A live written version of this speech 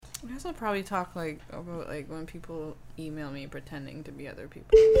I guess I'll probably talk like about like when people email me pretending to be other people.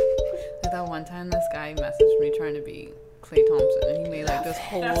 Like that one time this guy messaged me trying to be Klay Thompson and he made like this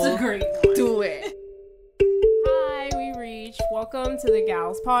whole That's a great one. do it. Hi, we reached. Welcome to the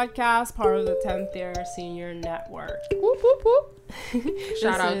Gals Podcast, part of the 10th Year Senior Network. Whoop whoop whoop.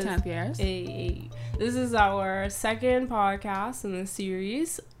 Shout out is 10th years. This is our second podcast in the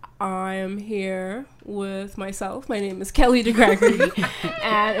series. I am here with myself. My name is Kelly DeGregory.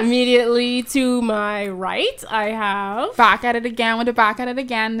 And immediately to my right, I have... Back at it again with the back at it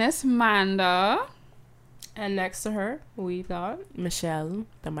again, Miss Manda. And next to her, we've got... Michelle,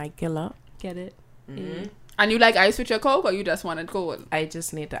 the mic killer. Get it? Mm-hmm. And you like ice with your Coke or you just want it cold? I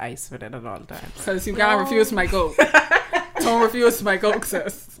just need the ice with it at all times. Because you can't refuse my Coke. Don't refuse my Coke,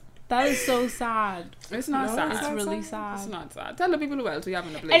 sis. That is so sad. It's not sad. It's really sad. It's not sad. Tell the people who else we have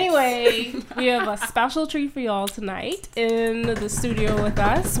in the place. Anyway, we have a special treat for y'all tonight. In the studio with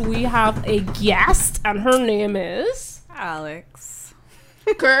us, we have a guest, and her name is... Alex.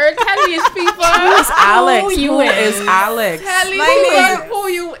 Girl, tell these people. Who is Alex? you Who is. is Alex? Tell these My people who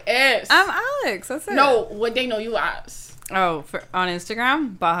you is. I'm Alex. That's it. No, what they know you as. Oh, on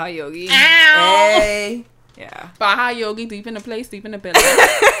Instagram, Baha Yogi. Hey. Yeah. Baha Yogi, deep in the place, deep in the building.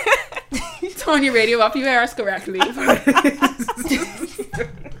 Turn your radio up, you hear us correctly.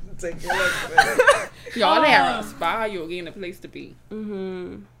 Y'all hear us. Baha Yogi in the place to be.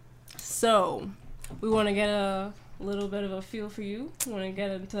 Mm-hmm. So, we want to get a little bit of a feel for you. We want to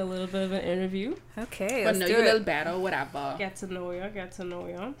get into a little bit of an interview. Okay, But let's know do you a it. little better, whatever. Get to know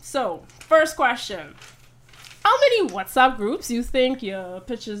you. So, first question. How many WhatsApp groups you think your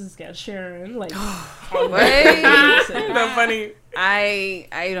pictures get sharing? Like, Wait. That's funny. I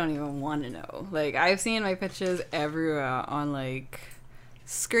don't even want to know. Like, I've seen my pictures everywhere on like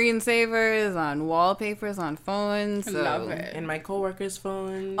screensavers, on wallpapers, on phones. So. Love it. And my coworkers'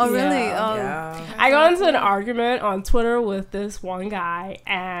 phones. Oh really? Yeah. Oh. Yeah. I got into an argument on Twitter with this one guy,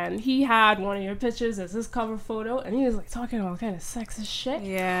 and he had one of your pictures as his cover photo, and he was like talking all kind of sexist shit.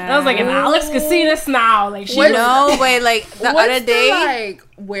 Yeah. And I was like, if Alex could see this now, like she What- was, No, wait. Like the What's other day. like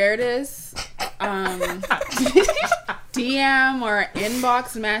weirdest DM or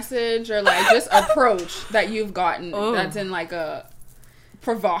inbox message or like just approach that you've gotten Oh. that's in like a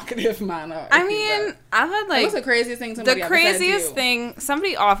provocative manner? I mean, I've had like what's the craziest thing somebody the ever said to craziest you? thing.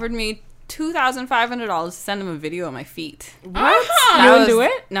 Somebody offered me $2,500 to send them a video of my feet. what? That You didn't was- do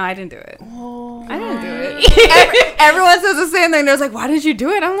it? No, I didn't do it. Oh, I didn't do it. Everyone says the same thing. They're like, "Why did you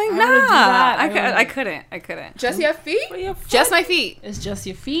do it?" I'm like, I "Nah, would've do that. I couldn't. Just your feet? Just my feet." It's just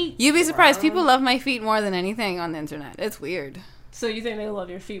your feet. You'd be surprised. People love my feet more than anything on the internet. It's weird. So you think they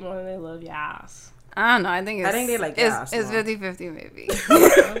love your feet more than they love your ass? I don't know. I think they like it's ass it's more. 50-50 maybe.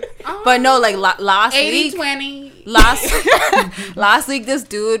 But no, like last week, 80-20. last week this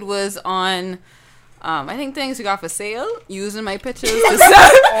dude was on. I think things we got for sale using my pictures to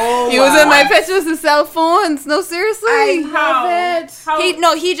sell. Using my pictures to sell phones. No, seriously.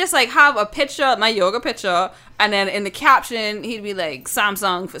 He just like have a picture, my yoga picture, and then in the caption he'd be like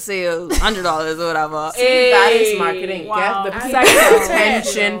Samsung for sale, $100 or whatever. See, that is marketing. Wow. Get the I people's like that.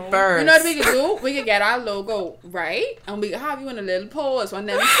 attention first. You know what we could do? We could get our logo right, and we could have you in a little pose. One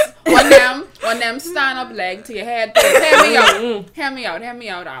them stand up leg to your head. Hear me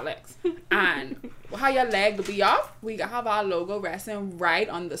out, Alex. And how your leg will be off, we could have our logo resting right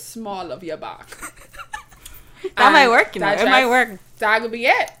on the small of your back. That might work, you know. It might work. That could be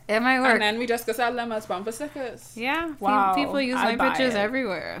it. It might work. And then we just go sell them as bumper stickers. Yeah. Wow. People use I my buy pictures it.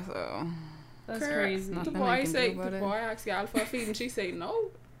 everywhere. So That's Correct. crazy. The Nothing I boy can say, do about the it. boy asked y'all for a feed, and she say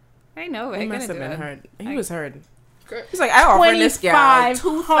no. I know. He I must couldn't have do been it. hurt. He was hurt. Correct. He's like, I offered this guy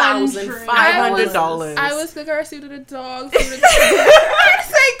 $2,500. $2,500. I was the girl suited the dog. I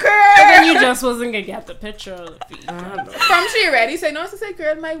say, girl. And then you just wasn't gonna get the picture of the feet. From she ready say no. She say,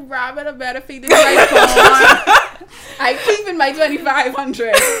 girl, my rabbit a better feed than my phone. I keep in my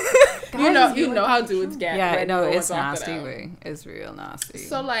 2,500. You know how dudes get. Yeah, ready no, for it's what's off of nasty. them. Way. It's real nasty.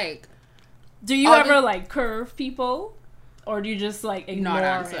 So like, Do you Oh, ever like curve people, or do you just like ignore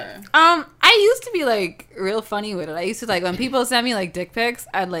not it? answer. I used to be like real funny with it. I used to like when people send me like dick pics,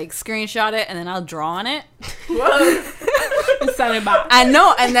 I'd like screenshot it and then I'll draw on it. Send it back. I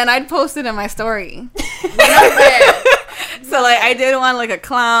know, and then I'd post it in my story. Yeah. So like I did one like a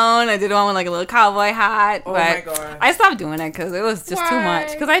clown. I did one with like a little cowboy hat. Oh but my God. I stopped doing it because it was just too Why?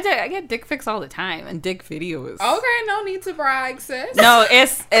 much. Because I get dick pics all the time and dick videos. Okay, no need to brag, sis. No,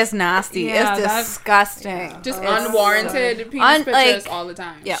 it's nasty. Yeah, it's that's- disgusting. Just It's unwarranted penis pictures like- all the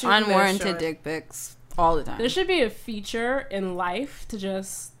time. Yeah, Shoot me unwarranted short. dick pics all the time. There should be a feature in life to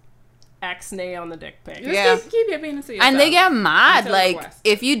just X-nay on the dick pic. Just Yeah. keep your penis to yourself. And they get mad, Until like, request.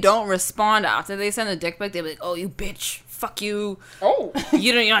 if you don't respond after they send a dick pic, they're like, oh, you bitch, fuck you, Oh.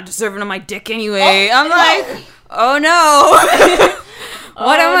 you're not deserving of my dick anyway. I'm like, oh no.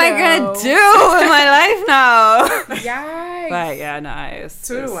 What am I gonna do in my life now? Yikes. But yeah, nice.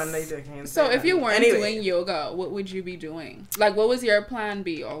 2 to 1, they do can't So say if you that. weren't Anyway. doing yoga, what would you be doing? Like, what was your plan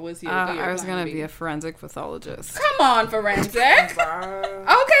B, or was yoga your I was plan gonna B? be a forensic pathologist. Come on, forensic. Wow.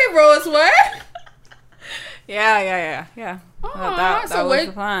 Okay, Rosewood. Yeah. Aw, That so was what-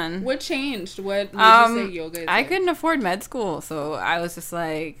 the plan. What changed? What made you say yoga is I it? couldn't afford med school, so I was just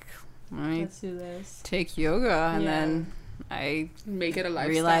like, let me Let's do this. take yoga, and Yeah. then I make it a lifestyle.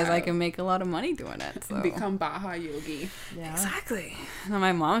 realized I can make a lot of money doing it. So. become Baha Yogi. Yeah. Exactly. And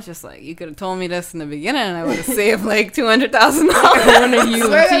my mom was just like, you could have told me this in the beginning, and I would have saved like $200,000. One of you.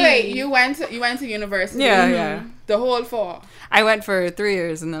 Wait. You went to university. Yeah, yeah. The whole 4, I went for 3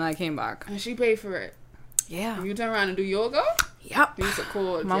 years, and then I came back. and she paid for it. Yeah. You turn around and do yoga. Yep. You so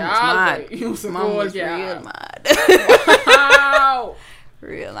cool. Mom was mad. You so Mom cool. was Yeah. real mad. Wow.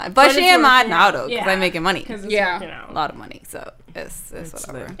 Real mad. But But she it's ain't mad working now out. though, because Yeah. I'm making money. Because Yeah. yeah. A lot of money, so it's It's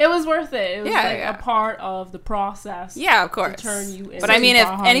whatever. lit. It was worth it. It was Yeah, like yeah. a part of the process. Yeah, of course. To turn you But I mean, if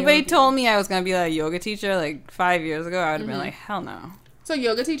Baha anybody Yogi. told me I was gonna be a yoga teacher like 5 years ago, I would have been like, hell no. So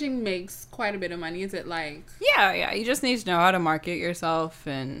yoga teaching makes quite a bit of money. Is it like? Yeah. You just need to know how to market yourself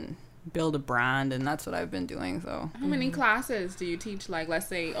and build a brand, and that's what I've been doing. So, How many classes do you teach? Like, let's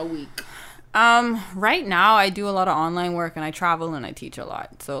say a week. right now I do a lot of online work, and I travel and I teach a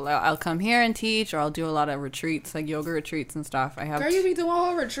lot. So I'll come here and teach, or I'll do a lot of retreats, like yoga retreats and stuff. I have. Girl, you be doing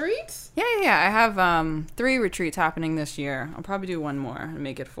whole retreats? Yeah. I have 3 retreats happening this year. I'll probably do one more and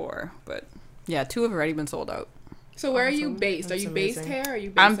make it 4, but yeah, 2 have already been sold out. So where are you Awesome. based? That's Are you based amazing. here? Or are you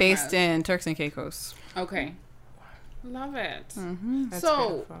based I'm somewhere based else? in Turks and Caicos. Okay. Love it. That's So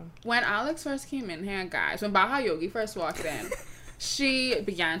beautiful. when Alex first came in here, guys, when Baha Yogi first walked in, she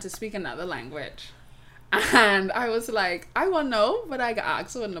began to speak another language. And I was like, I want to know, but I got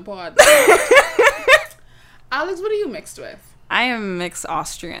asked in the pod. Alex, what are you mixed with? I am mixed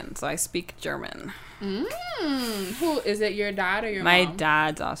Austrian, so I speak German. Who is it? Your dad or your My mom?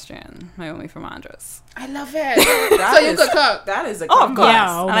 dad's Austrian. My only from Andres. I love it. So you could cook. That is a Oh, of combo. course.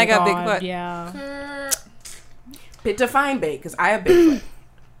 Yeah. Oh And my I got God, Bigfoot. Yeah. Define big, because I have Bigfoot.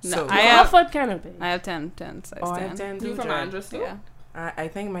 No, So I have- Foot kind of big. I have 10 size I have 10. 10 You too, from Jack. Andres too? Yeah. I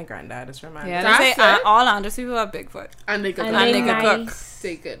think my granddad is from Andres. Yeah, That's they say it. all Andres people have Bigfoot. And they could And cook. they they could cook. nice.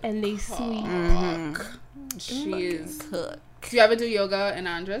 They could And they sweet. She is. Cook. Do you ever do yoga in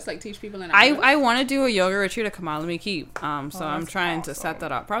Andres? Like teach people in Andres? I want to do a yoga retreat at Kamalami Keep. So I'm that's trying to set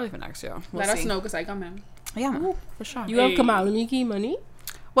that up probably for next year. We'll Let see. us know because I come in. Yeah, man, for sure. You have Kamalamiki money?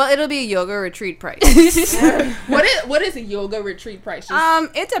 Well, it'll be a yoga retreat price. What is a yoga retreat price?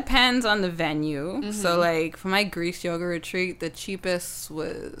 Just- It depends on the venue. Mm-hmm. So, like for my Greece yoga retreat, the cheapest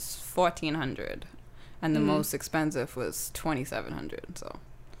was $1,400, and the Mm-hmm. most expensive was $2,700. So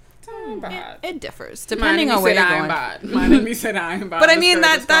bad. it differs depending on where you're going. Mine me said I'm bad. But I The mean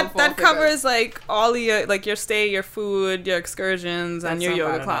skirt is that called four covers like all your like your stay, your food, your excursions, and That's your not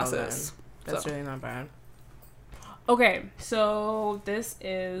yoga bad at all, classes. That's So. really not bad. Okay, so this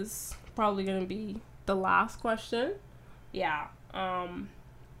is probably gonna be the last question. Yeah.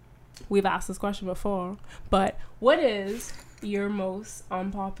 We've asked this question before, but what is your most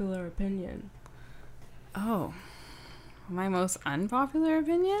unpopular opinion? Oh, my most unpopular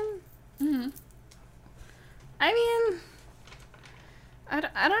opinion? Mm-hmm. I mean,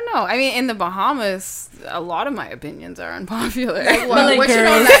 I don't know. I mean, in the Bahamas, a lot of my opinions are unpopular. Like what? Billy What you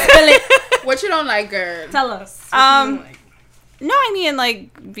girl. don't like? What you don't like, girl? Tell us. No, I mean,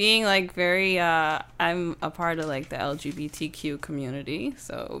 like, being, like, very, I'm a part of, like, the LGBTQ community,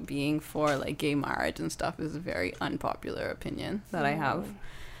 so being for, like, gay marriage and stuff is a very unpopular opinion that I have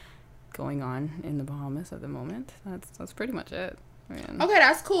going on in the Bahamas at the moment. That's pretty much it. I mean, Okay,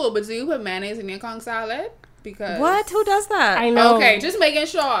 that's cool. But do you put mayonnaise in your conch salad? Because What? Who does that? I know. Okay, just making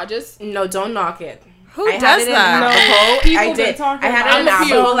sure. Just No, don't knock it. Who I had does it in that? Alcohol. people I been did. talking I had about it in it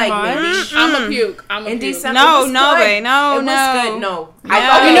so alcohol like much. maybe I'm a puke. I'm a in puke. December. No, It was no, good. babe, no, It no. was good. No, No. I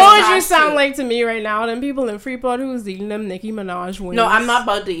thought You it know was what you trash, sound too. like to me right now? Them people in Freeport who's eating them Nicki Minaj wings. No, I'm not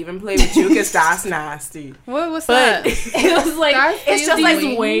about to even play with you because that's nasty. What's But that? It was like That's it's just these like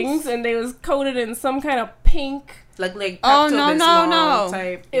wings. wings, and they was coated in some kind of pink. like Oh, Pepto no, no, Bismol no.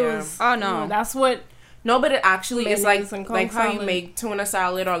 type. It yeah. was. Oh, no. That's what. No, but it actually is Mayonnaise and conch like how you salad. make tuna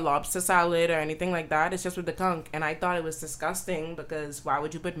salad or lobster salad or anything like that. It's just with the conch, and I thought it was disgusting because why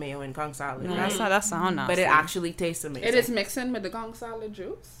would you put mayo in conch salad? No, right? that sound nasty. But it actually tastes amazing. It is mixing with the conch salad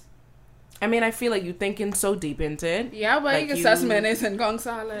juice. I mean, I feel like you're thinking so deep into it. Yeah, but Like you can you- suss mayonnaise and gong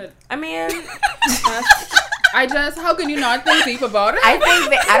salad. I mean, How can you not think deep about it? I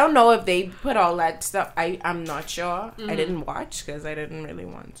think I don't know if they put all that stuff. I'm not sure. I didn't watch because I didn't really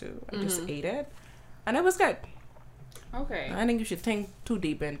want to. I just ate it, and it was good. Okay. I think you should think too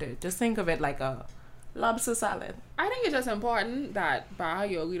deep into it. Just think of it like a lobster salad. I think it's just important that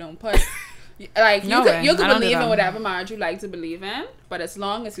Bahayogi don't put like No you way. could I don't do believe in that. whatever marriage you like to believe in, but as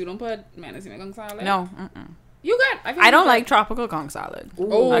long as you don't put mayonnaise in gong salad, No. you good. I don't like tropical conch salad.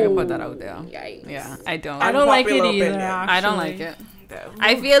 Oh, I can put that out there. Yikes. Yeah, I don't. I don't like it Unpopular either. opinion. I don't like actually. it.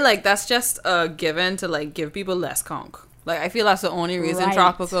 I feel like that's just a given to like give people less conch. Like I feel that's the only reason Right.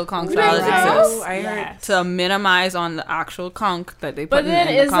 tropical conch You salad think so? exists. I heard. Yes. To minimize on the actual conch that they put But then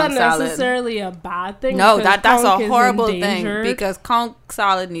in the is that conch salad. necessarily a bad thing? No, Because that's a conch is horrible thing endangered? because conch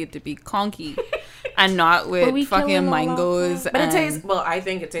salad need to be conky and not we with fucking killing all our mangoes. But it and- tastes. Well, I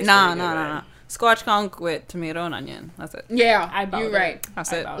think it tastes. No, really no, good, no, right? no. Scotch conch with tomato and onion. That's it. Yeah, I bout you're it. right.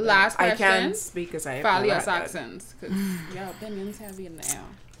 That's I it. bout it. Last I question. can't speak because I have Folly never or had that. Saxons? Because your opinion's heavy in the air.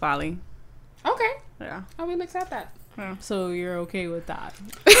 Folly. Okay, Yeah. I will accept that. So you're okay with that?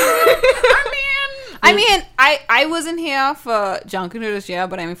 I mean, I wasn't here for Junkin' this year,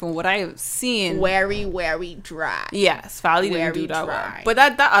 but I mean, from what I've seen, Very dry. yes, Folly didn't Very do that well. dry. But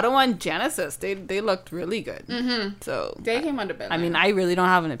that other one, Genesis, they looked really good. Mm-hmm. So They came under bill. I mean, I really don't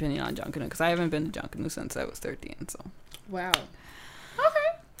have an opinion on Junkin' because I haven't been to Junkin' since I was 13. So wow. Okay.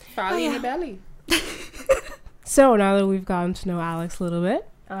 Folly in your belly. So now that we've gotten to know Alex a little bit,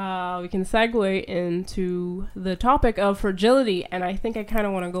 we can segue into the topic of fragility. And I think I kind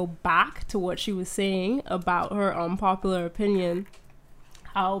of want to go back to what she was saying about her unpopular opinion.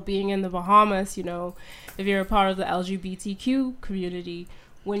 How being in the Bahamas, you know, if you're a part of the LGBTQ community,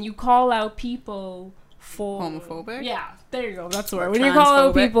 when you call out people for... Homophobic? Yeah, there you go. That's the word. Or When you call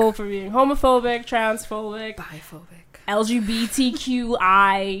out transphobic. people for being homophobic, transphobic, biphobic.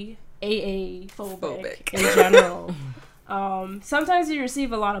 LGBTQIAA phobic Phobic. in general. Sometimes you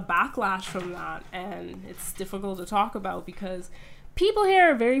receive a lot of backlash from that, and it's difficult to talk about because people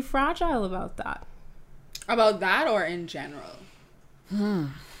here are very fragile about that. About that or in general?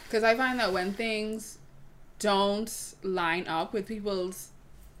 Because I find that when things don't line up with people's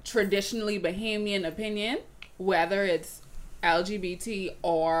traditionally Bahamian opinion, whether it's LGBT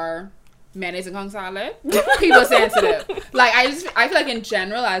or mayonnaise and conch salad, people sensitive. Like I feel like in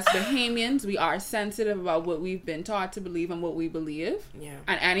general as Bahamians we are sensitive about what we've been taught to believe and what we believe. Yeah.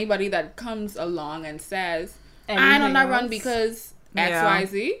 And anybody that comes along and says I don't Anything not run else? because Yeah.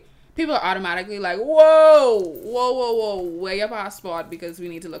 XYZ, people are automatically like, whoa, where your passport? Because we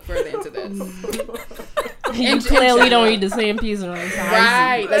need to look further into this. You In clearly general. don't eat the same peas and rice.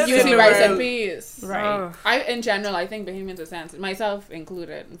 Right. Like usually rice and peas. Right. In general, I think Bahamians are sensitive, myself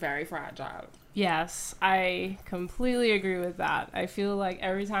included, very fragile. Yes, I completely agree with that. I feel like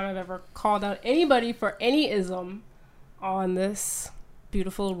every time I've ever called out anybody for any ism on this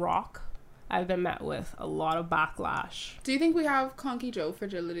beautiful rock, I've been met with a lot of backlash. Do you think we have Conky Joe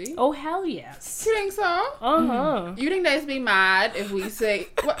fragility? Oh, hell yes. You think so? Uh-huh. You think they'd be mad if we say,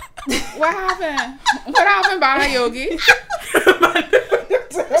 what happened? What happened, Bana Yogi?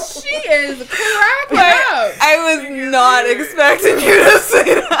 She is cracking up. I was not expecting you to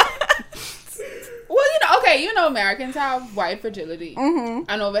say that. Well, you know, Americans have white fragility.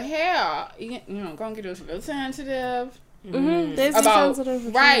 And over here, you know, Conky Joe's real sensitive. Mm-hmm. They're About, sensitive for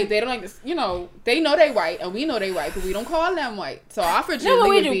right, they don't like this, you know, they know they white and we know they white, but we don't call them white. So our fragility No, but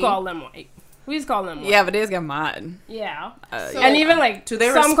we would do be, call them white. We just call them white. Yeah, but they just get mad. Yeah. So- And even like Do they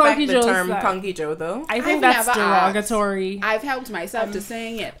some respect Conky the Joes term that- Conky Joe though? I think I've that's never derogatory. I've helped myself to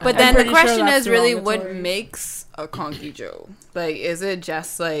saying it. But I'm then the pretty sure question that's is really what derogatory. makes a Conky Joe? Like, is it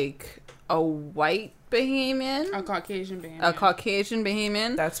just like a white Bahamian? a Caucasian band. A Caucasian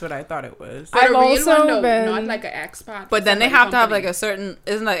Bahamian? That's what I thought it was. But I've a real also one, though, been- not like an expat. But then they somebody have to have company. like a certain,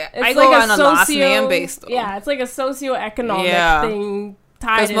 isn't like, It's I go like on a last name based. Yeah, it's like a socioeconomic Yeah. thing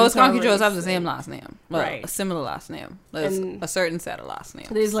tied Because most into Conky Joes race have the same thing. last name. Well, Right. a similar last name. There's And- a certain set of last names.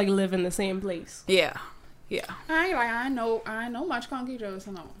 They just like live in the same place. Yeah. Yeah. I know much Conky Joes,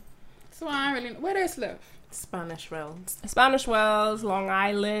 you know. So I really where they live. Spanish Wells. Spanish Wells, Long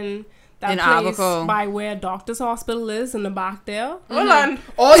Island, that In place Abaco. by where Doctor's Hospital is in the back there. Hold on.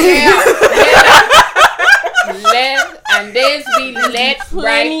 Oh yeah. Let and there's be let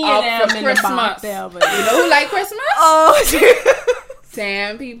Plenty right of up them for in the back Christmas. there, but You know who like Christmas? Oh,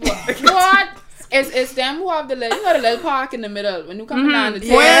 Damn people. What? It's them who have the little, you know, the little park in the middle when you come down the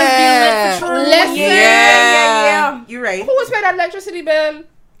Yeah. Listen. Yeah. You're right. Who was paying that electricity bill?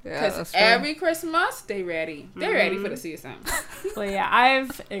 Yeah, Because that's true. every Christmas, they ready. They're ready for the season. But yeah,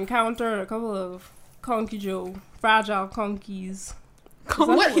 I've encountered a couple of Conky Joe, fragile conkies.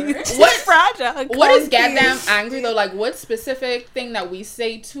 What fragile? What is get them angry though? Like, what specific thing that we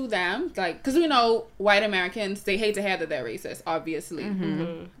say to them? Like, because we know white Americans, they hate to hear that they're racist, obviously.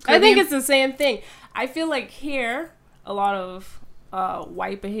 I think it's the same thing. I feel like here, a lot of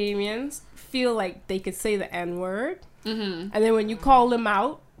white Bahamians feel like they could say the N-word. And then when you call them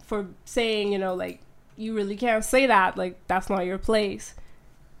out for saying, you know, like, you really can't say that, like, that's not your place,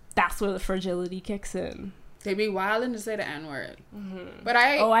 that's where the fragility kicks in. They be wilding to say the N-word. But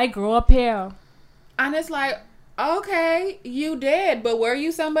I grew up here. and it's like, okay, you did, but were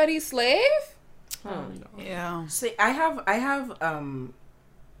you somebody's slave? Yeah. See, I have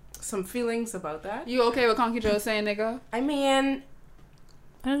some feelings about that. You okay with Conky Joe saying nigga? I mean,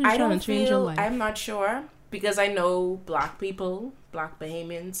 I don't feel, I'm not sure, because I know black people, black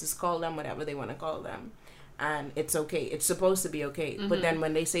Bahamians, just call them whatever they want to call them, and it's okay. It's supposed to be okay. But then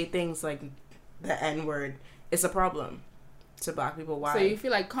when they say things like the N-word, it's a problem to black people. Why? So you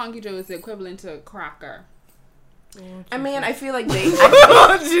feel like Conky Joe is the equivalent to cracker? I mean, I feel like they...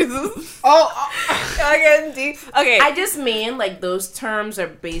 Oh, Jesus. I get deep. Okay. I just mean, like, those terms are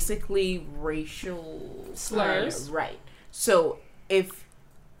basically racial Slurs. Right. So if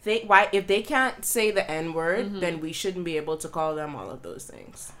they can't say the N-word, then we shouldn't be able to call them all of those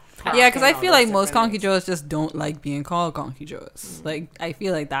things. Yeah, because I And all feel those like most different Conky things. Joes just don't like being called Conky Joes. Like, I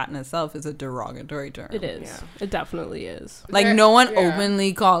feel like that in itself is a derogatory term. It is. Yeah. It definitely is. Like, There- no one yeah.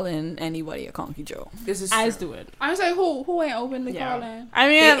 openly calling anybody a Conky Joe. This is Eyes true. do it. I was like, who ain't openly Yeah. calling? I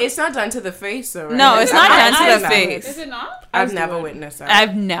mean, It's not done to the face, though, right? No, it's not I've done to the never- face. Is it not? I've Eyes never do it. witnessed that.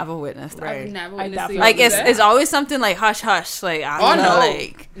 I've never witnessed that. Right. I've never I witnessed definitely- the Like, opposite. it's always something like hush hush. Like, I Oh don't know, no,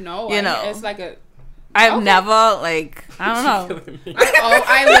 like, no, you know. it's like a. I've Okay. never, like, I don't know.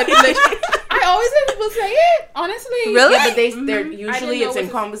 I always hear people say it. Honestly, Really? Yeah, but they're usually know it's it in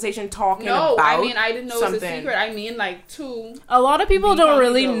was- conversation talking No, about I mean I didn't know it was a something. secret. I mean like two. A lot of people Be don't Conky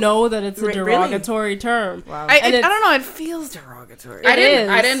really Joe. know that it's a Really? derogatory term. Wow. I And it's- don't know. It feels derogatory. I It didn't- is.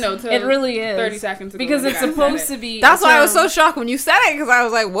 I didn't know till It really is. 30 seconds ago Because when it's you guys supposed said to be. That's a why I was term- so shocked when you said it, because I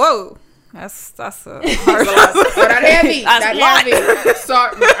was like, whoa. That's a hard. Oh, that heavy. That's That what? heavy.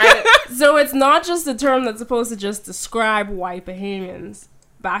 Sorry. So it's not just a term that's supposed to just describe white Bahamians.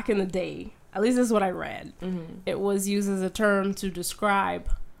 Back in the day, at least this is what I read. It was used as a term to describe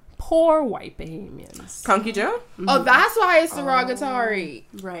poor white Bahamians. Conky Joe? Oh, that's why it's derogatory.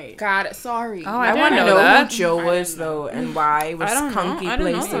 Right. Got it. Sorry. Oh, I didn't want to know know that. who Joe I was, didn't though, and why was I don't know. Conky I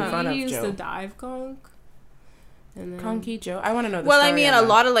didn't placed know in that. front of He used to Joe? dive conk. And then Conky Joe? I want to know the Well, I story mean, on a that.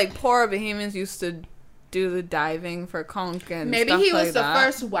 lot of like poor Bahamians used to do the diving for conch and Maybe stuff he was like the that.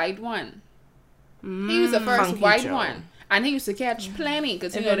 first white one. He was the first Conky white Joe. one. And he used to catch plenty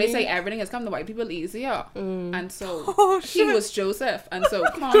because, you And know, then they say he- everything has come to white people easier. And so Oh, he shit. was Joseph. And so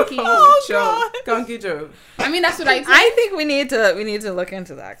Conky Oh, Joe. God. Conky Joe. I mean, that's what I think. I think we need to look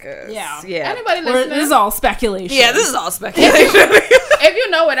into that, cause Yeah. Anybody We're- listening? this is all speculation. yeah, this is all speculation. If you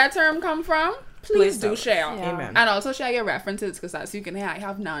know where that term come from, please do don't. share. Yeah. Amen. And also share your references because as you can hear, I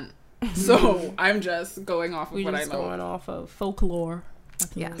have none. So I'm just going off of We're what I just know. going off of folklore.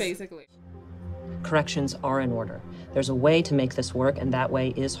 Yes. Basically. Corrections are in order. There's a way to make this work, and that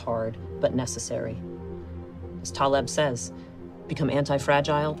way is hard, but necessary. As Taleb says, become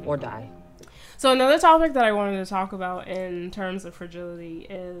anti-fragile or die. So another topic that I wanted to talk about in terms of fragility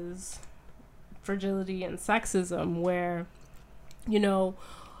is fragility and sexism, where, you know,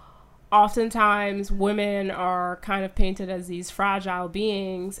 oftentimes women are kind of painted as these fragile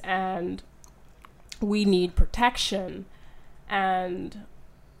beings and we need protection. And,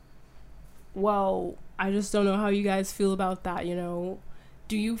 well, I just don't know how you guys feel about that, you know.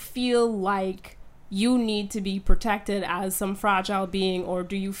 Do you feel like you need to be protected as some fragile being, or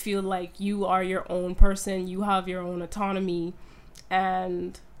do you feel like you are your own person, you have your own autonomy,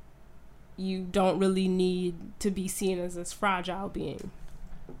 and you don't really need to be seen as this fragile being?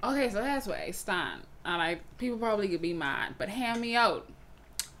 Okay, so that's where I stand. And people probably could be mad, but hear me out.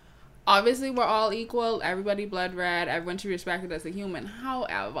 Obviously, we're all equal. Everybody blood red. Everyone should be respected as a human.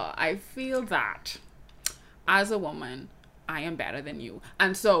 However, I feel that as a woman, I am better than you.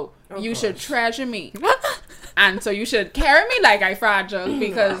 And so you should treasure me. And so you should carry me like I fragile,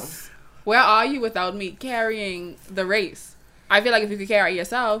 because where are you without me carrying the race? I feel like if you could carry it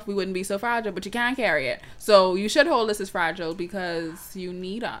yourself, we wouldn't be so fragile, but you can't carry it. So you should hold us as fragile because you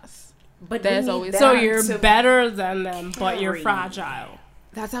need us. But There's we need always- that So you're to better than them, but you're carry. fragile.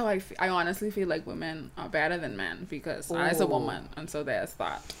 That's how I honestly feel like women are better than men because I was a Ooh. woman, and so there's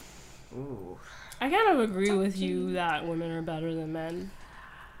that. Ooh. I kind of agree with you that women are better than men.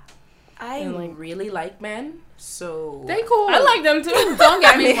 I really like men, so they cool. I like them too. Don't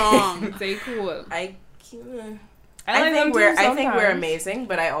get me wrong. They cool. I think we're amazing,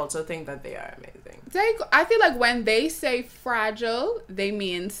 but I also think that they are amazing. I feel like when they say fragile, they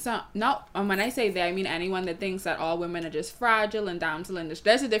mean when I say they, I mean anyone that thinks that all women are just fragile and damsel in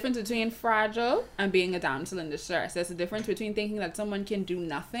distress. There's a difference between fragile and being a damsel in distress. There's a difference between thinking that someone can do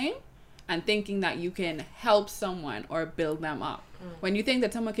nothing and thinking that you can help someone or build them up. When you think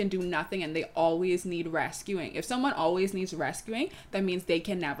that someone can do nothing and they always need rescuing, if someone always needs rescuing, that means they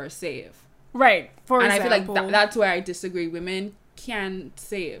can never save. Right. For example. I feel like that's where I disagree. Women can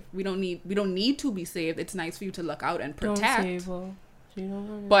save. We don't need to be saved. It's nice for you to look out and protect. Don't save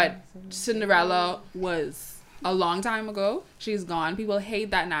her. But Cinderella was a long time ago. She's gone. People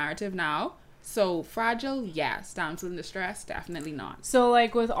hate that narrative now. So fragile, yes. Damsel in distress, definitely not. So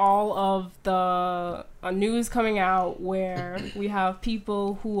like with all of the news coming out where we have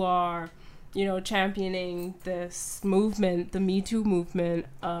people who are, you know, championing this movement, the Me Too movement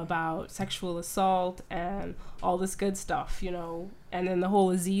about sexual assault and all this good stuff, you know, and then the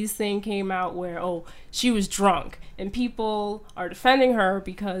whole Aziz thing came out where, oh, she was drunk and people are defending her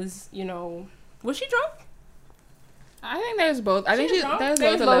because, you know, was she drunk? I think there's both. I think there's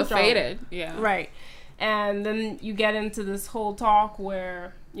both a little faded. Yeah. Right. And then you get into this whole talk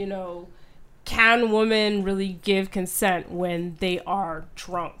where, you know, can women really give consent when they are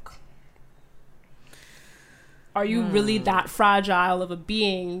drunk? Are you really that fragile of a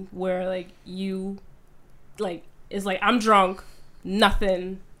being where, like, you, like, is like, I'm drunk,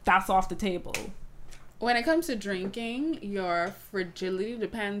 nothing, that's off the table? When it comes to drinking, your fragility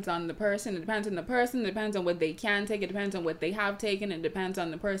depends on the person. It depends on the person. It depends on what they can take. It depends on what they have taken. It depends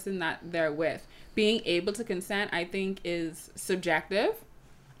on the person that they're with. Being able to consent, I think, is subjective.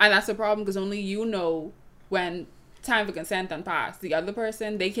 And that's a problem because only you know when time for consent done pass. The other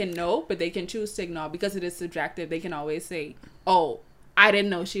person, they can know, but they can choose to ignore because it is subjective. They can always say, oh, I didn't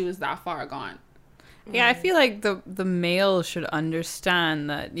know she was that far gone. Yeah, I feel like the male should understand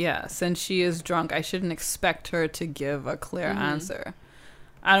that, yeah, since she is drunk, I shouldn't expect her to give a clear answer.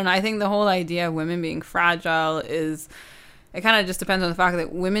 I don't know. I think the whole idea of women being fragile is, it kind of just depends on the fact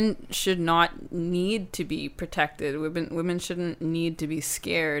that women should not need to be protected. Women shouldn't need to be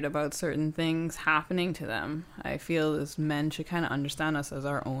scared about certain things happening to them. I feel as men should kind of understand us as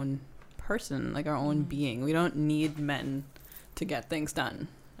our own person, like our own being. We don't need men to get things done.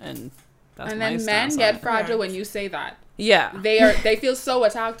 And then men get fragile when you say that. Yeah. They feel so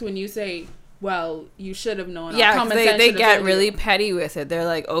attacked when you say, well, you should have known. Yeah, they get really petty with it. They're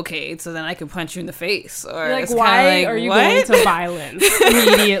like, okay, so then I can punch you in the face. Or like, why are you going to violence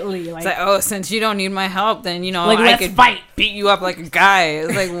immediately? Like, it's like, oh, since you don't need my help, then, you know, like, I could beat you up like a guy.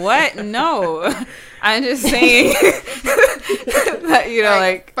 It's like, what? No. I'm just saying that, you know,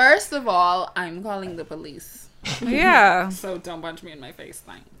 like... First of all, I'm calling the police. Yeah. So don't punch me in my face,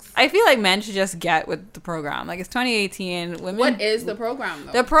 thanks. I feel like men should just get with the program. Like, it's 2018. Women. What is the program,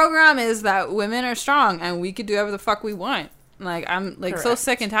 though? The program is that women are strong and we could do whatever the fuck we want. Like, I'm like so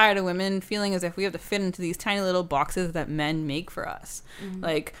sick and tired of women feeling as if we have to fit into these tiny little boxes that men make for us.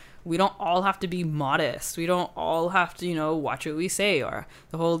 Like, we don't all have to be modest. We don't all have to, you know, watch what we say, or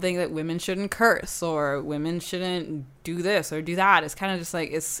the whole thing that women shouldn't curse or women shouldn't do this or do that. It's kind of just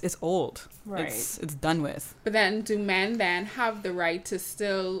like, it's old. Right. It's done with. But then do men then have the right to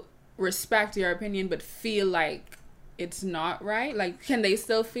still respect your opinion but feel like it's not right? Like, can they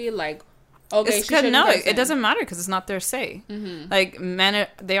still feel like, okay, it doesn't matter because it's not their say. Like, men,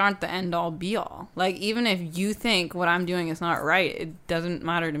 they aren't the end all be all. Like, even if you think what I'm doing is not right, it doesn't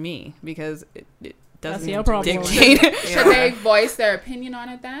matter to me because it doesn't dictate it. Should they voice their opinion on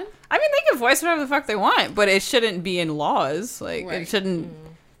it then? I mean, they can voice whatever the fuck they want, but it shouldn't be in laws. Like, it shouldn't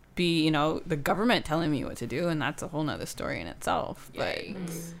be, you know, the government telling me what to do, and that's a whole nother story in itself. But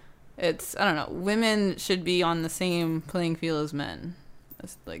it's, I don't know, women should be on the same playing field as men.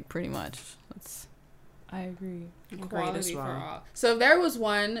 That's, like, pretty much. I agree. Equality for all. So if there was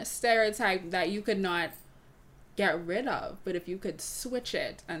one stereotype that you could not get rid of, but if you could switch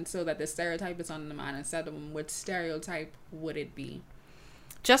it and so that the stereotype is on the man instead of woman, what stereotype would it be?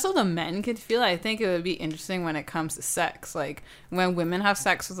 Just so the men could feel, I think it would be interesting when it comes to sex. Like, when women have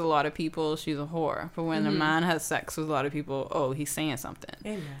sex with a lot of people, she's a whore. But when a man has sex with a lot of people, oh, he's saying something.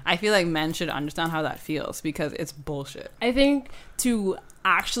 Amen. I feel like men should understand how that feels because it's bullshit. I think to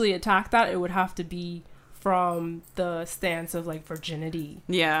actually attack that, it would have to be from the stance of, like, virginity.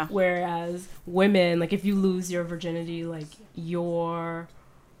 Yeah. Whereas women, like, if you lose your virginity, like, you're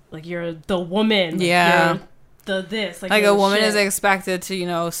the woman. Like, yeah. this. Like a woman is expected to, you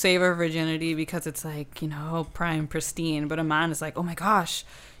know, save her virginity because it's like, you know, prime pristine. But a man is like, oh my gosh,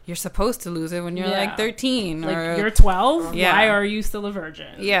 you're supposed to lose it when you're like 13. Like or you're 12? Yeah. Why are you still a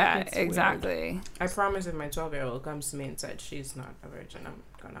virgin? Yeah, exactly. Weird. I promise if my 12-year-old comes to me and said she's not a virgin, I'm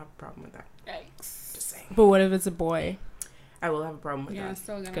going to have a problem with that. Yikes. Just saying. But what if it's a boy? I will have a problem with that. Yeah, I'm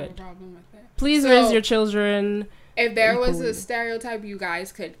still going to have a problem with it. Please raise your children. If there was a stereotype you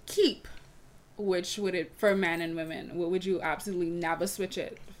guys could keep, which would it for men and women? What would you absolutely never switch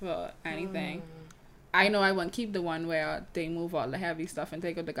it for anything? I know I won't keep the one where they move all the heavy stuff and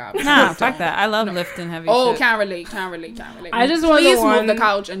take out the garbage. Nah, fuck that. I love lifting heavy shit. Can't relate. I just want Please the one, move the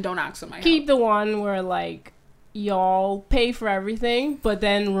couch and don't ask for my help. Keep the one where like y'all pay for everything, but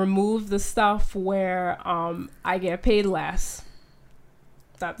then remove the stuff where I get paid less.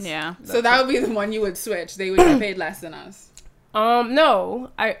 So that would be the one you would switch. They would get paid less than us. No,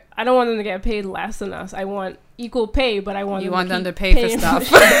 I don't want them to get paid less than us. I want equal pay, but I want them to pay for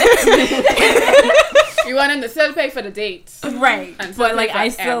stuff. You want them to still pay for the dates, right? But like I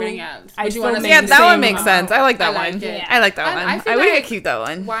still, everything else. That one makes sense. I like that one. Yeah. I like that one. I would keep that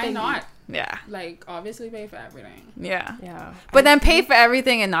one. Why not? Yeah. Like, obviously pay for everything. Yeah. Yeah. But then pay for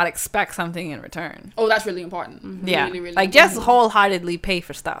everything and not expect something in return. Oh, that's really important. Mm-hmm. Yeah. Really, really like, important. just wholeheartedly pay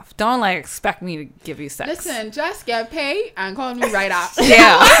for stuff. Don't, like, expect me to give you sex. Listen, just get paid and call me right up.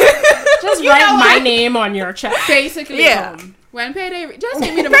 Yeah. Just write my name on your check. Basically. Yeah. When payday, just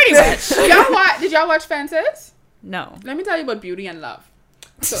give me the Pretty much. Did y'all watch Fences? No. Let me tell you about Beauty and Love.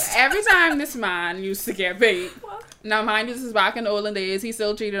 So every time this man used to get paid, now mind you, this is back in the olden days, he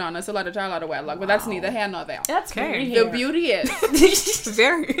still cheated on us a lot of child out of wedlock, but that's neither here nor there. That's okay. The beauty is,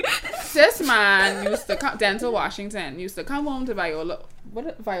 very. This man used to come, Denzel Washington used to come home to Viola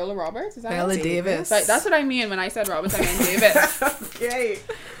Roberts? Is that Viola Davis. Like, that's what I mean when I said Roberts, I meant Davis. Yay.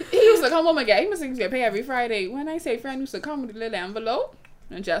 He used to come home again. He must get paid every Friday. When I say friend, used to come with a little envelope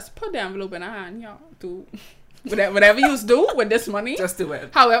and just put the envelope in her hand, y'all, to whatever you do with this money, just do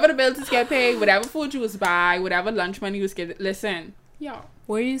it. However the bills get paid, whatever food you was buy, whatever lunch money you was get. Listen, yo,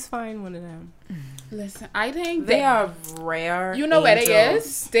 where you find one of them? Listen, I think they are rare. You know where they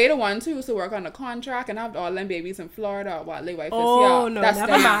is? They the ones who used to work on the contract and have all them babies in Florida while they wife is no, that's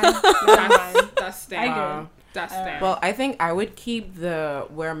never mind. That's them. That's them. Well, I think I would keep the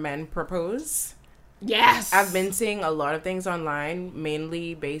where men propose. Yes. I've been seeing a lot of things online,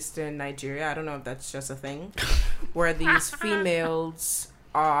 mainly based in Nigeria. I don't know if that's just a thing, where these females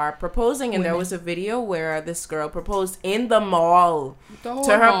are proposing. And there was a video where this girl proposed in the mall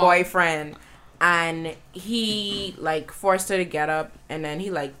to her boyfriend. And he, like, forced her to get up. And then he,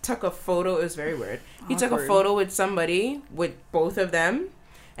 like, took a photo. It was very weird. He took a photo with somebody, with both of them.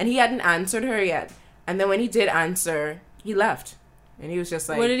 And he hadn't answered her yet. And then when he did answer, he left. And he was just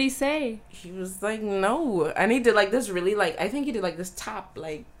like... What did he say? He was like, no. And he did like this really like... I think he did like this top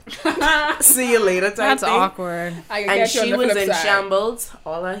like... see you later type That's thing. awkward. And she was in shambles.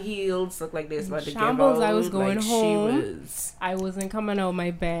 All her heels looked like this. But shambles, I was going home. I wasn't coming out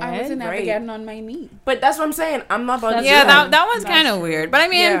my bed. I wasn't ever getting on my knee. But that's what I'm saying. I'm not about to do that one's kind of weird. But I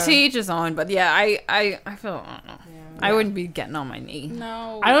mean, to each his own. But yeah, I feel... I don't know. I wouldn't be getting on my knee.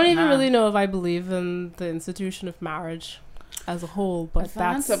 No. I don't even really know if I believe in the institution of marriage as a whole, but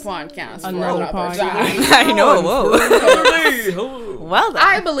that's a podcast. Another podcast. I know. Whoa. Well done.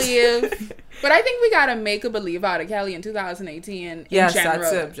 I believe, but I think we gotta make a believe out of Kelly in 2018 in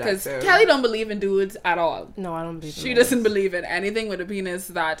general, because Kelly don't believe in dudes at all. No, I don't believe. She doesn't believe in anything with a penis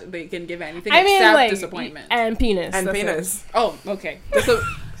that they can give anything except like, disappointment and penis and penis. Oh, okay.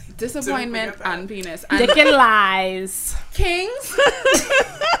 Disappointment and penis. And dick and lies. Kings.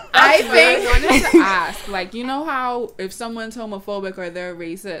 I think I wanted to ask, like, you know how if someone's homophobic or they're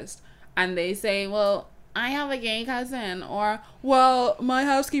racist and they say, well, I have a gay cousin, or, well, my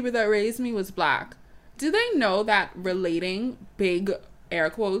housekeeper that raised me was black. Do they know that relating, big air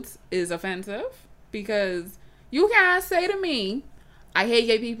quotes, is offensive? Because you can't say to me, I hate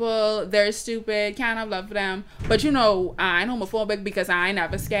gay people, they're stupid, can't have love for them, but you know, I'm homophobic because I ain't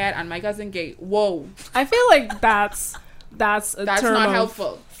never scared and my cousin gay. Whoa. I feel like that's term not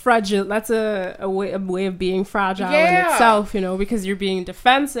helpful. Fragile. That's a way of being fragile in itself, you know, because you're being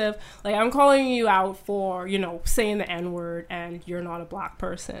defensive. Like, I'm calling you out for, you know, saying the N-word and you're not a black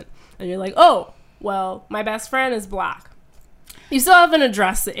person. And you're like, oh, well, my best friend is black. You still haven't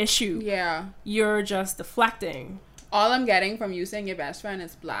addressed the issue. Yeah. You're just deflecting. All I'm getting from you saying your best friend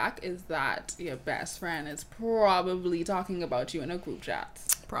is black is that your best friend is probably talking about you in a group chat.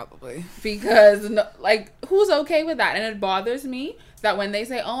 Probably. Because, like, who's okay with that? And it bothers me that when they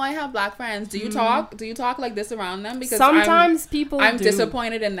say, "Oh, I have black friends," do you talk like this around them? Because sometimes I'm do.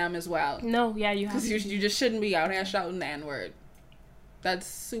 Disappointed in them as well. No, yeah, you have. Because you just shouldn't be out here shouting the N-word. That's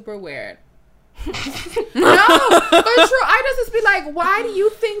super weird. No, but true. I just be like, why do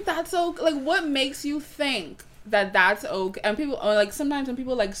you think that's okay? Like, what makes you think that that's okay? And people, like, sometimes when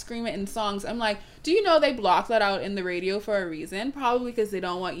people like scream it in songs, I'm like, do you know they block that out in the radio for a reason? Probably because they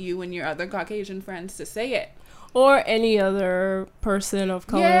don't want you and your other Caucasian friends to say it. Or any other person of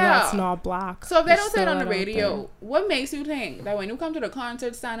color that's not black. So if they don't say it on the radio, what makes you think that when you come to the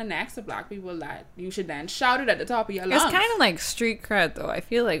concert standing next to black people that you should then shout it at the top of your lungs? It's kind of like street cred, though. I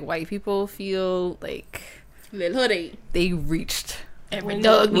feel like white people feel like Lil Hoodie. They reached when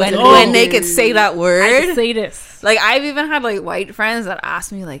they could say that word. I can say this. Like, I've even had like white friends that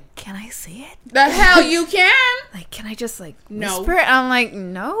ask me like, "Can I say it?" The hell you can? Like, can I just like no. whisper it? I'm like,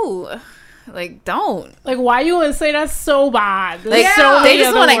 no. Like, don't. Like, why you want to say that's so bad? Like, they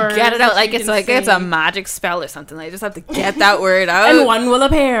just want to get it out. Like it's a magic spell or something. They just have to get that word out. And one will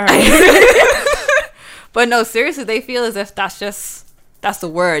appear. But no, seriously, they feel as if that's the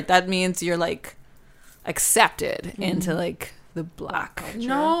word. That means you're like accepted into like the black culture.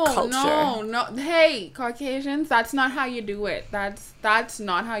 No. Hey, Caucasians, that's not how you do it. That's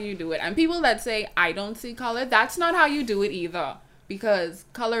not how you do it. And people that say I don't see color, that's not how you do it either. Because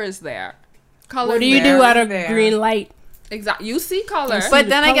color is there. What do you do at a green light? Exactly. You see color. But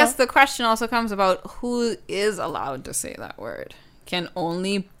then I guess the question also comes about who is allowed to say that word. Can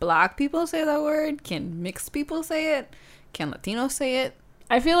only black people say that word? Can mixed people say it? Can Latinos say it?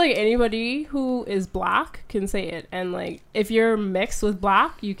 I feel like anybody who is black can say it. And like, if you're mixed with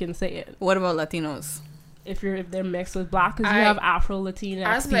black, you can say it. What about Latinos? If they're mixed with black, because you have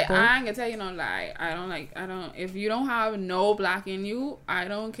Afro-Latinx people. I ain't gonna tell you no lie. If you don't have no black in you, I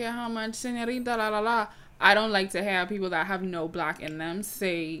don't care how much señorita la la la. I don't like to hear people that have no black in them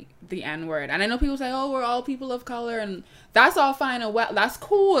say the N-word. And I know people say, "Oh, we're all people of color," and that's all fine and well. That's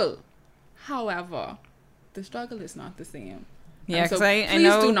cool. However, the struggle is not the same. Yeah, so I please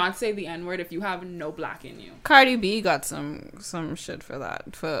know do not say the N-word if you have no black in you. Cardi B got some shit for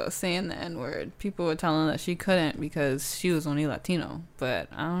that, for saying the N-word. People were telling her that she couldn't because she was only Latino, but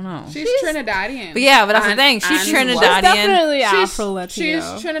I don't know. She's Trinidadian. But yeah, but that's the thing. She's Trinidadian. She's definitely Afro-Latino.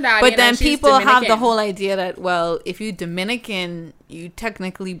 She's Trinidadian. But then people have the whole idea that, well, if you Dominican, you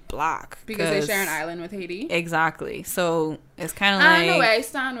technically black. Because they share an island with Haiti. Exactly. So it's kind of like... I don't know where I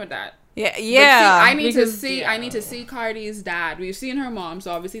stand with that. Yeah. See, I need to see Cardi's dad. We've seen her mom,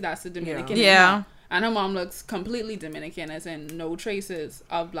 so obviously that's the Dominican. Yeah. And her mom looks completely Dominican, as in no traces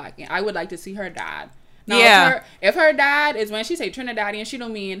of black. I would like to see her dad. Now, if her dad is, when she say Trinidadian, she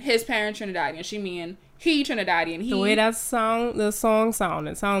don't mean his parents Trinidadian. She mean he Trinidadian. The way the song sound,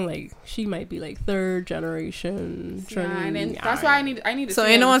 it sound like she might be like third generation Trinidadian. That's why I need to. So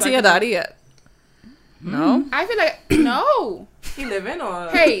ain't no one see her daddy yet. No, I feel like no. He living or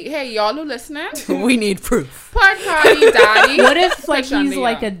hey, y'all who listening? We need proof. Part Cardi daddy. What if like he's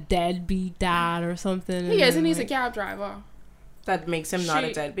like a deadbeat dad or something? He is, and he's a cab driver. That makes him not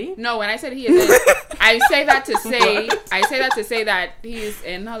a deadbeat. No, when I said he is, I say that to say that he's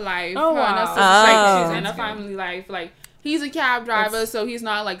in her life. Oh wow. Like, she's in a family life. Like, he's a cab driver, so he's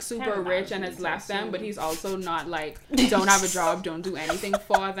not like super rich and has left them, but he's also not like don't have a job, don't do anything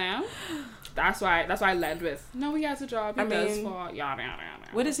for them. That's why I led with no. He has a job. He does for yada.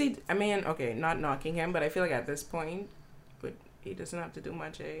 What is he? I mean, okay, not knocking him, but I feel like at this point, but he doesn't have to do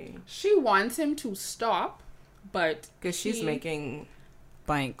much. She wants him to stop, but because she's making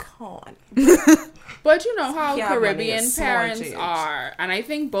bank on. But you know how Caribbean parents are, and I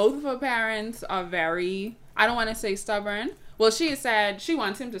think both of her parents are very. I don't want to say stubborn. Well, she said she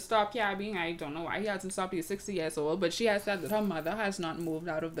wants him to stop cabbing. I don't know why he hasn't stopped. He's 60 years old. But she has said that her mother has not moved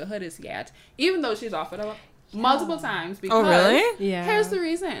out of the hood as yet. Even though she's offered her multiple times. Because really? Yeah. Here's the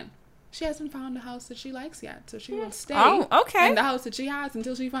reason. She hasn't found a house that she likes yet. So she will stay in the house that she has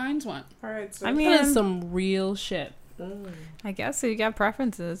until she finds one. All right. So I mean, that's some real shit. I guess so. You got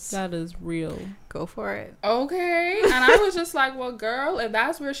preferences. That is real. Go for it. Okay. And I was just like, well, girl, if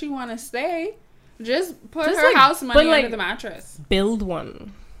that's where she want to stay... Just put her house money under the mattress. Build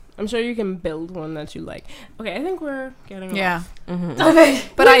one. I'm sure you can build one that you like. Okay, I think we're getting off. Mm-hmm. Okay,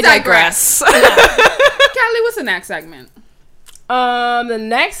 but I digress. Kelly, what's the next segment? The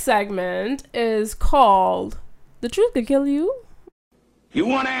next segment is called "The Truth Could Kill You." You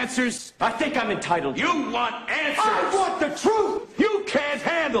want answers? I think I'm entitled. You want answers? I want the truth. You can't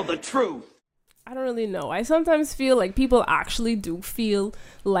handle the truth. I don't really know. I sometimes feel like people actually do feel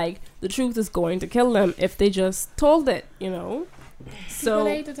like the truth is going to kill them if they just told it, you know? So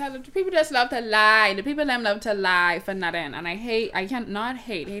people hate to tell the truth. People just love to lie. The people them love to lie for nothing. And I can't not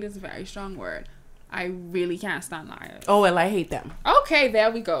hate. Hate is a very strong word. I really can't stand liars. Oh, well, I hate them. Okay,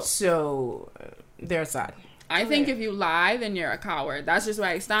 there we go. So, there's that. I think if you lie, then you're a coward. That's just where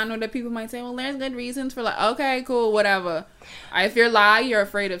I stand with it. People might say, well, there's good reasons for like, okay, cool, whatever. If you lie, you're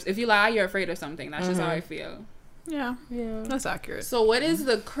afraid of something. That's just how I feel. Yeah, that's accurate. So what is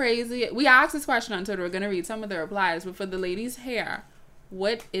the crazy... We asked this question on Twitter. We're going to read some of the replies. But for the ladies here,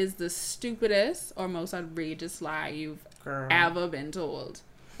 what is the stupidest or most outrageous lie you've ever been told?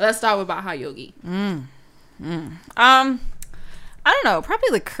 Let's start with Baha Yogi. I don't know. Probably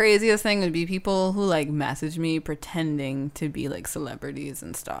the craziest thing would be people who like message me pretending to be like celebrities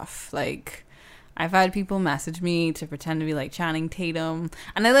and stuff. Like, I've had people message me to pretend to be like Channing Tatum,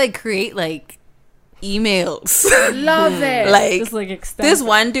 and they like create like emails. Love it. Like, just like this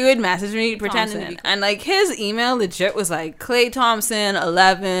one dude messaged me pretending, and like his email legit was like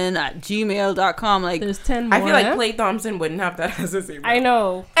claythompson11@gmail.com. Like, there's 10 more. I feel like Clay Thompson wouldn't have that as his email. I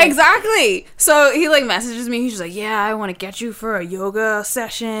know. Exactly. So he like messages me. He's just like, yeah, I want to get you for a yoga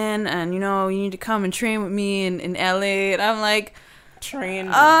session, and you know, you need to come and train with me in LA. And I'm like, train.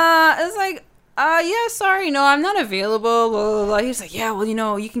 It's like, yeah, sorry, no, I'm not available, blah, blah, blah. He's like, yeah, well, you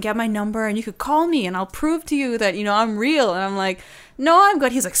know, you can get my number and you could call me and I'll prove to you that, you know, I'm real. And I'm like, no, I'm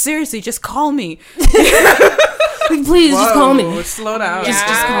good. He's like, seriously, just call me. Please, just call me. Slow down. Just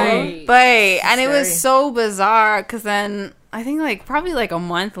call me. But, and it was so bizarre because then I think like probably like a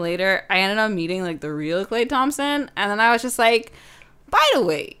month later, I ended up meeting like the real Clay Thompson. And then I was just like, by the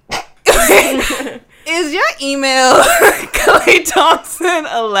way, is your email Clay Thompson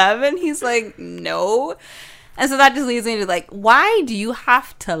 11? He's like, no. And so that just leads me to like, why do you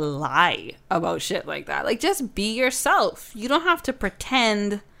have to lie about shit like that? Like, just be yourself. You don't have to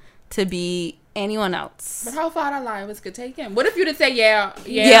pretend to be anyone else. But how far that lie was could take him? What if you did say, yeah,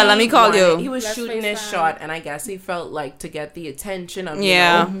 let me call you. He was shooting his shot, and I guess he felt like to get the attention of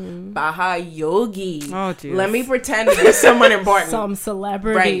Baha Yogi. Oh, geez. Let me pretend to be someone important, some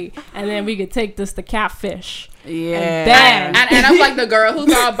celebrity, and then we could take this to Catfish. Yeah, and I'm like the girl who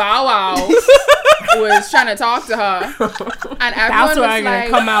thought Bow Wow was trying to talk to her, and that's why I'm like, gonna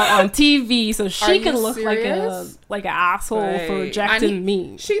come out on TV so she can look serious? like an asshole for rejecting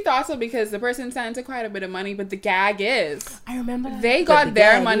me. She thought so because the person sent her quite a bit of money, but the gag is, I remember that. They got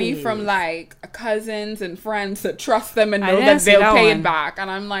their money from like cousins and friends that trust them and know that they'll pay it back.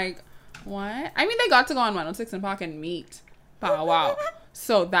 And I'm like, what? I mean, they got to go on 106 and Park and meet Bow Wow,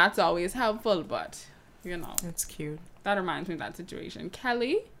 so that's always helpful. But you know, that's cute. That reminds me of that situation.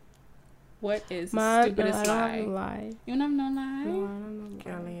 Kelly, what is the stupidest lie? You don't have no lie? No,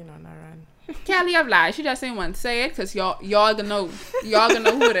 Kelly, you know, not run. Kelly have lied. She just ain't want to say it because y'all gonna know. Y'all gonna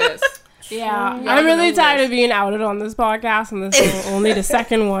know who it is. Yeah, I'm really tired of being outed on this podcast, and this is only the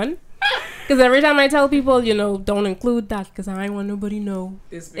second one. Because every time I tell people, you know, don't include that because I ain't want nobody know.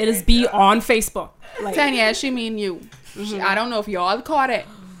 It is be on Facebook. Like, Tanya, she mean you. I don't know if y'all caught it,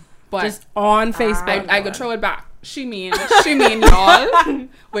 but just on Facebook. I could throw it back. She mean y'all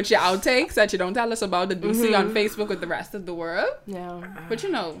with your outtakes that you don't tell us about that you see on Facebook with the rest of the world. Yeah. But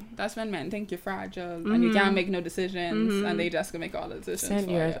you know, that's when men think you're fragile and you can't make no decisions and they just can make all the decisions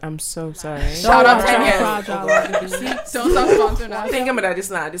for you. I'm so sorry. Shout out 10 years. Don't stop sponsoring that. I'm thinking about that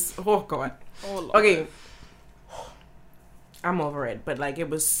just now. Oh God. Okay. I'm over it. But like it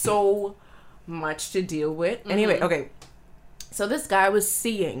was so much to deal with. Anyway, okay. So this guy was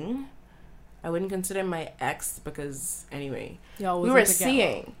seeing... I wouldn't consider my ex because, anyway, we were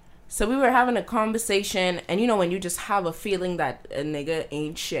seeing. So we were having a conversation, and you know when you just have a feeling that a nigga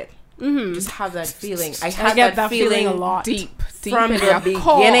ain't shit. Just have that feeling. I get that feeling a lot. Deep from the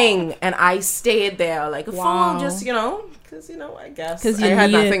beginning, and I stayed there like a fool, just, you know, because, you know, I guess I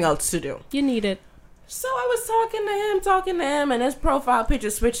had nothing else to do. You need it. So I was talking to him, and his profile picture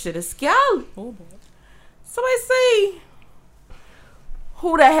switched to this gal. Oh, boy. So I say...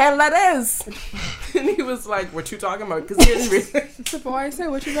 who the hell that is? And he was like, what you talking about? Because he didn't realize. The boy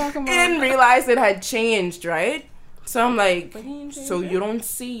said, what you talking about? He didn't realize it had changed, right? So I'm like, so you don't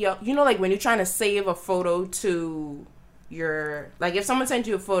see your... You know, like when you're trying to save a photo to your... Like if someone sends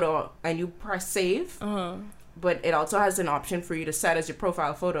you a photo and you press save, but it also has an option for you to set as your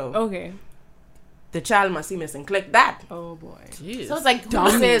profile photo. Okay. The child must be missing. Click that. Oh boy. Jeez. So it's like,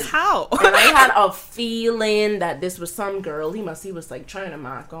 this is how. And I had a feeling that this was some girl. He was like trying to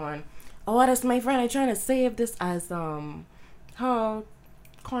mark on. Oh, that's my friend. I'm trying to save this as her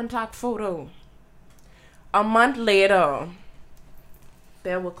contact photo. A month later,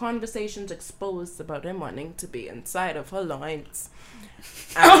 there were conversations exposed about him wanting to be inside of her loins.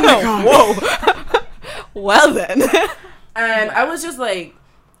 Oh my God. Whoa. Well then. And I was just like,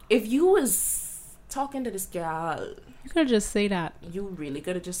 if you was talking to this girl, you could just say that. You really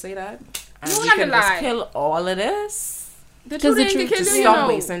could have just say that. And You we have to could just lie. kill all of this. The truth ain't gonna kill you, Stop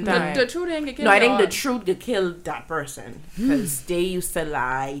wasting time. The truth ain't gonna kill you. No, I think the truth could kill that person because they used to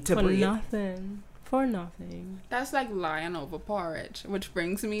lie to For breathe. nothing. For nothing. That's like lying over porridge, which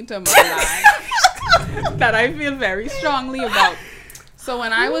brings me to my lie that I feel very strongly about. So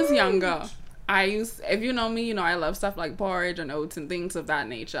when I was younger, if you know me, you know I love stuff like porridge and oats and things of that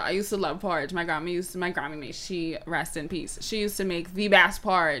nature. I used to love porridge. My grandma, she rest in peace. She used to make the best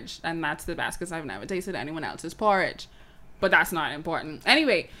porridge, and that's the best because I've never tasted anyone else's porridge. But that's not important.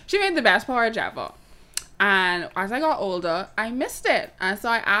 Anyway, she made the best porridge ever. And as I got older, I missed it. And so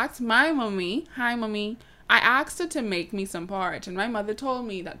I asked my mommy, hi mommy, I asked her to make me some porridge. And my mother told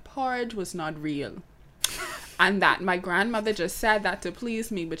me that porridge was not real. And that my grandmother just said that to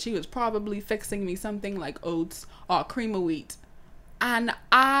please me, but she was probably fixing me something like oats or cream of wheat. And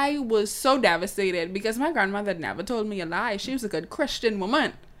I was so devastated because my grandmother never told me a lie. She was a good Christian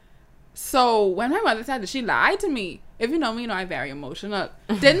woman. So when my mother said that she lied to me, if you know me, you know I'm very emotional.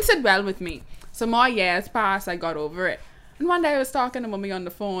 Didn't sit well with me. So more years passed, I got over it. And one day I was talking to mommy on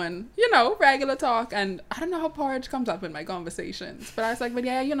the phone, you know, regular talk. And I don't know how porridge comes up in my conversations. But I was like, but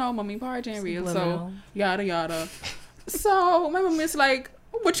yeah, you know, mommy, porridge ain't real. So yada, yada. So my mommy's like,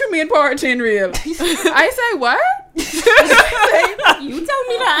 what you mean porridge ain't real? I say, what? You tell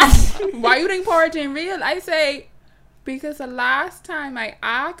me that. Why you think porridge ain't real? I say, because the last time I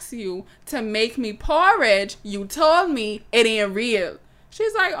asked you to make me porridge, you told me it ain't real.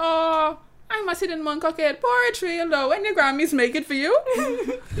 She's like, oh, I must sit in one cook it. Porridge real though. When your Grammys make it for you.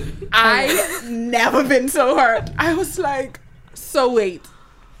 I never been so hurt. I was like, so wait.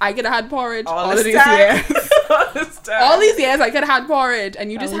 I could have had porridge all of these years. All these years I could have had porridge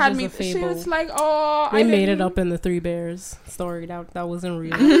and you just had me. She was like, oh, they made it up in the Three Bears story. That wasn't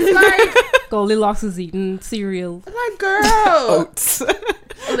real. It's like Goldilocks is eating cereal. Like, girl. Oats.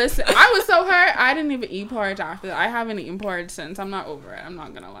 Listen, I was so hurt. I didn't even eat porridge after that. I haven't eaten porridge since. I'm not over it. I'm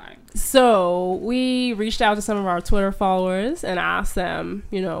not gonna lie. So we reached out to some of our Twitter followers and asked them,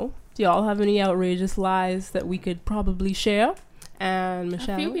 you know, do y'all have any outrageous lies that we could probably share? And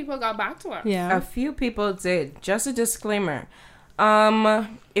Michelle, a few people got back to us. Yeah, a few people did. Just a disclaimer.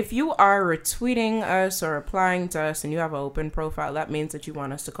 If you are retweeting us or replying to us and you have an open profile, that means that you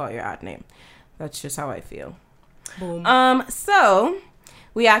want us to call your ad name. That's just how I feel. Boom. So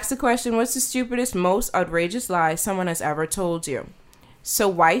we asked the question, what's the stupidest, most outrageous lie someone has ever told you? So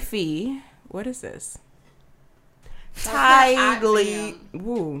wifey, what is this? Tidely.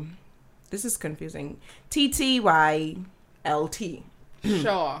 Woo. This is confusing. TTYLT.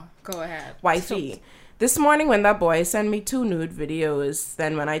 Sure. Go ahead. Wifey. This morning when that boy sent me 2 nude videos,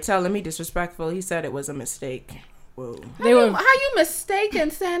 then when I tell him he disrespectful, he said it was a mistake. Whoa. How you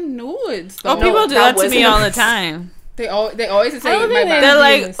mistaken send nudes? Though? Oh, people do that to me all the time. They always say my bad. They're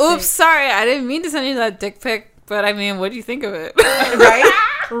like, oops, sorry, I didn't mean to send you that dick pic, but I mean, what do you think of it? Right?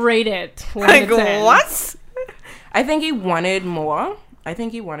 Rate it. Like, what? I think he wanted more. I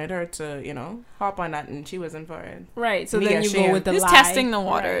think he wanted her to, you know, hop on that, and she wasn't for it. Right, so then you go with the lie. He's testing the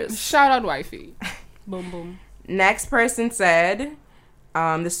waters. Right. Shout out wifey. Boom, boom. Next person said,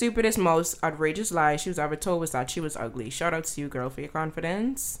 the stupidest, most outrageous lie she was ever told was that she was ugly. Shout out to you, girl, for your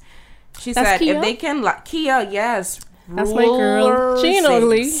confidence. She said, Kia? if they can lie... Kia, yes. That's my girl. She ain't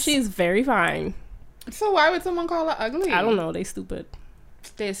ugly. She's very fine. So why would someone call her ugly? I don't know. They stupid.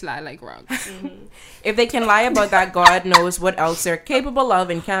 They slide like rugs. Mm-hmm. If they can lie about that, God knows what else they're capable of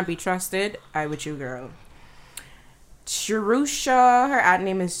and can't be trusted. I with you, girl. Sharusha, her ad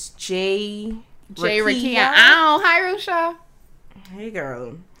name is J. Rakia. Ow, hi, Rusha. Hey,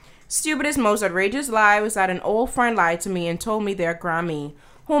 girl. Stupidest, most outrageous lie was that an old friend lied to me and told me their Grammy,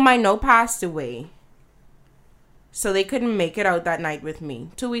 whom I know passed away, so they couldn't make it out that night with me.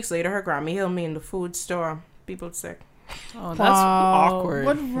 2 weeks later, her Grammy held me in the food store. People sick. Oh, that's awkward.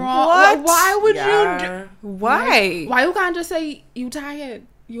 What's wrong? What? Why would you do? Why? Why you can't just say you tired?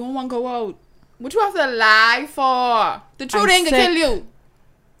 You don't want to go out. What you have to lie for? The truth ain't gonna kill you.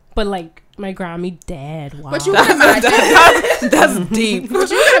 But like my Grammy dead. Wow. But you can imagine. That's deep. But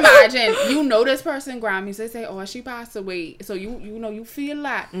you can imagine. You know this person Grammys. They say, "Oh, she passed away." So you know you feel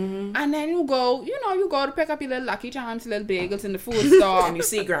that, and then you go to pick up your little Lucky Charms, little bagels in the food store, and you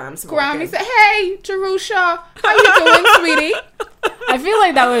see Grams. Grammy say, "Hey, Jerusha, how you doing, sweetie?" I feel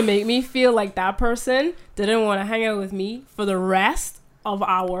like that would make me feel like that person didn't want to hang out with me for the rest of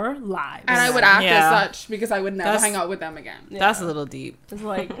our lives. And I would act as such because I would never hang out with them again. That's a little deep. It's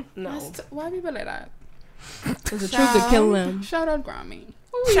like, no. Why people like that? Because the truth could kill them. Shout out Grammy.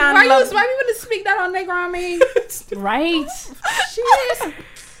 Why you want to speak that on their Grammy? Right? Shit.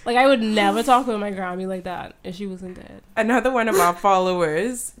 Like, I would never talk to my Grammy like that if she wasn't dead. Another one of our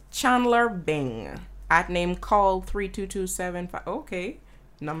followers, Chandler Bing, at name call 32275. Okay,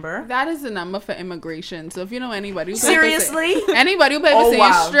 number. That is the number for immigration. So if you know anybody, seriously, anybody who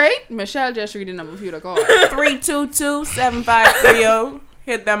plays straight, Michelle just read the number for you to call. 322-7530.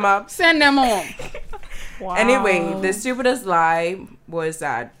 Hit them up. Send them home. Wow. Anyway, the stupidest lie was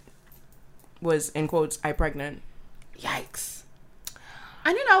in quotes, "I pregnant." Yikes.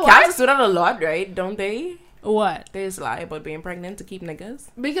 And you know what? Cats do that a lot, right? Don't they? What? They just lie about being pregnant to keep niggas.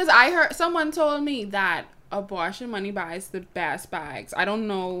 Because I heard someone told me that abortion money buys the best bags. I don't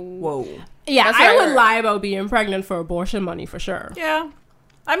know. Whoa. Yeah, I would lie about being pregnant for abortion money for sure. Yeah.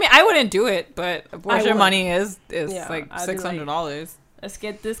 I mean, I wouldn't do it, but abortion money is like $600. Like, let's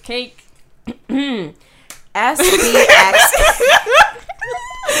get this cake. SBX.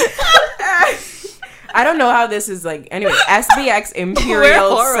 I don't know how this is like. Anyway, SBX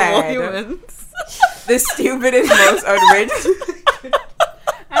Imperial said the stupidest, most outrageous.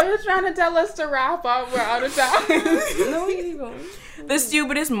 I was trying to tell us to wrap up. We're out of time. No, you go. The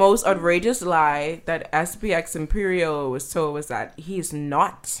stupidest, most outrageous lie that SBX Imperial was told was that he's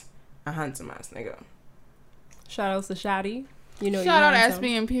not a handsome ass nigga. Shout outs to Shaddy. You know, shout out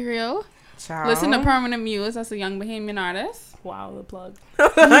SB Imperial. Ciao. Listen to Permanent Muse. That's a young Bahamian artist. Wow, the plug.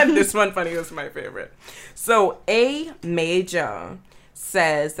 This one funny was my favorite. So A Major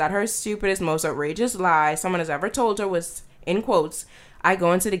says that her stupidest, most outrageous lie someone has ever told her was, in quotes, "I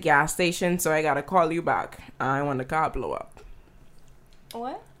go into the gas station, so I gotta call you back. I want the car blow up."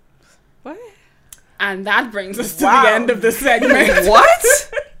 What? And that brings us to the end of the segment.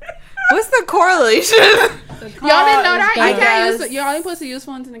 What? What's the correlation? Y'all didn't know that? You only supposed to use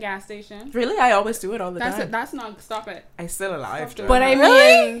phones in the gas station. Really? I always do it all the time. That's not. Stop it. I still alive. But I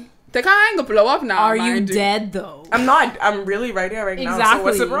mean, the car ain't gonna blow up now. Are you dead though? I'm not. I'm really right here now. So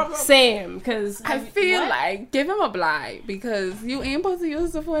what's the problem? Same. Because I feel like give him a blight because you ain't supposed to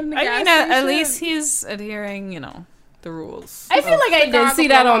use the phone in the gas station. At least he's adhering, the rules. I feel like I did see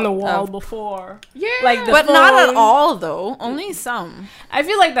that on the wall before. Yeah. Like but phone. Not at all though. Only some. I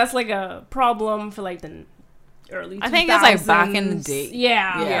feel like that's like a problem for like the early 2000s. I think it's like back in the day.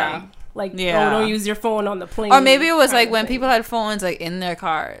 Yeah. Like, don't use your phone on the plane. Or maybe it was like when people had phones like in their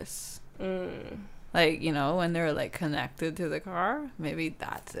cars. Like, when they're like connected to the car. Maybe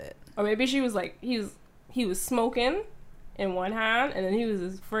that's it. Or maybe she was like, he was smoking in one hand and then he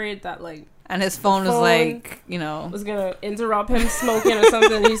was afraid that like, and his phone was like, was gonna interrupt him smoking or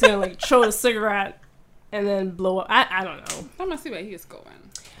something. And he's gonna like throw the cigarette and then blow up. I don't know. I'm gonna see where he is going.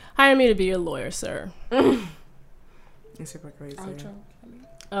 Hire me to be your lawyer, sir. It's super crazy. Outro.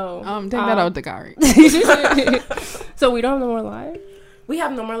 Oh, take that out the Gary. So we don't have no more live? We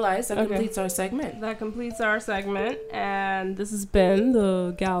have no more lives. That completes our segment. That completes our segment. And this has been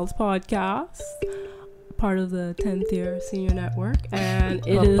the Gals Podcast, part of the 10th Year Senior Network. And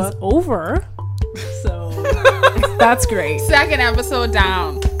it is over. So that's great. Second episode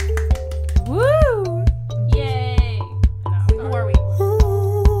down.